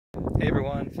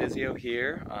everyone, Physio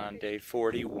here on day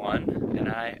 41, and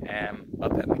I am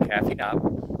up at McAfee now.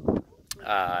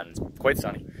 It's quite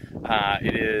sunny.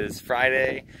 It is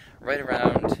Friday, right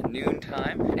around noon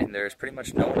time, and there's pretty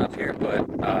much no one up here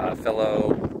but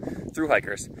fellow thru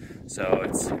hikers. So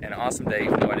it's an awesome day,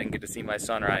 even though I didn't get to see my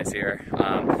sunrise here.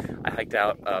 I hiked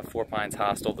out Four Pines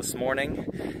Hostel this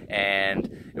morning,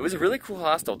 and it was a really cool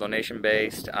hostel,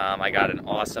 donation-based. I got an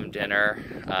awesome dinner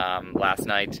last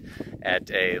night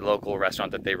at a local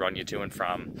restaurant that they run you to and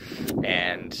from,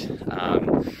 and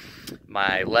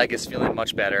my leg is feeling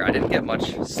much better. I didn't get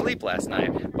much sleep last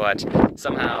night, but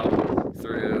somehow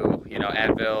through,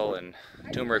 Advil and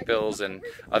turmeric pills and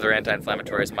other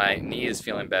anti-inflammatories, my knee is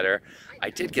feeling better. I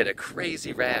did get a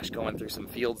crazy rash going through some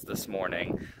fields this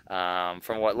morning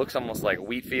from what looks almost like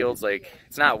wheat fields. Like,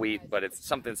 it's not wheat, but it's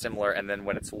something similar, and then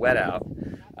when it's wet out,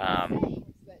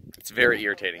 it's very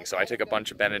irritating. So I took a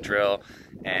bunch of Benadryl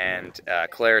and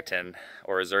Claritin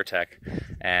or Zyrtec,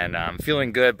 and I'm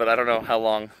feeling good, but I don't know how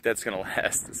long that's gonna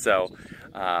last. So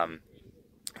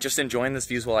just enjoying this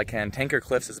views while I can. Tanker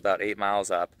Cliffs is about 8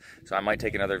 miles up, so I might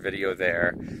take another video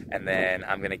there, and then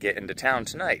I'm gonna get into town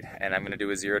tonight, and I'm gonna do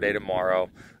a 0 day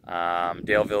tomorrow.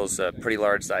 Daleville's a pretty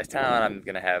large sized town. I'm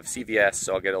gonna have CVS,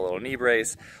 so I'll get a little knee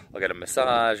brace, I'll get a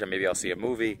massage, and maybe I'll see a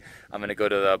movie. I'm gonna go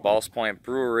to the Ballast Point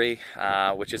Brewery,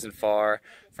 which isn't far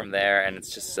from there, and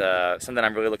it's just something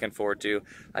I'm really looking forward to.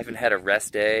 I haven't had a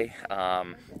rest day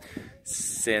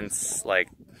since,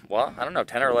 well, I don't know,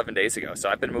 10 or 11 days ago. So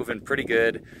I've been moving pretty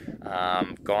good,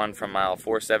 gone from mile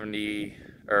 470,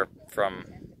 or from,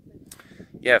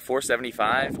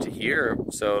 475 to here.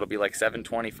 So it'll be like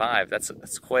 725.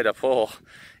 That's quite a pull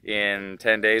in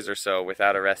 10 days or so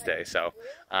without a rest day. So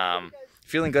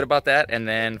feeling good about that. And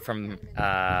then from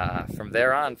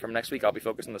there on, from next week, I'll be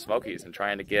focused on the Smokies and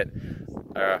trying to get,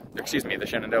 the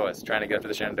Shenandoahs, trying to get up to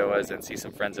the Shenandoahs and see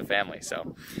some friends and family.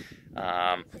 So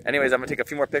anyways, I'm gonna take a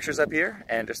few more pictures up here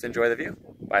and just enjoy the view.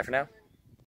 Bye for now.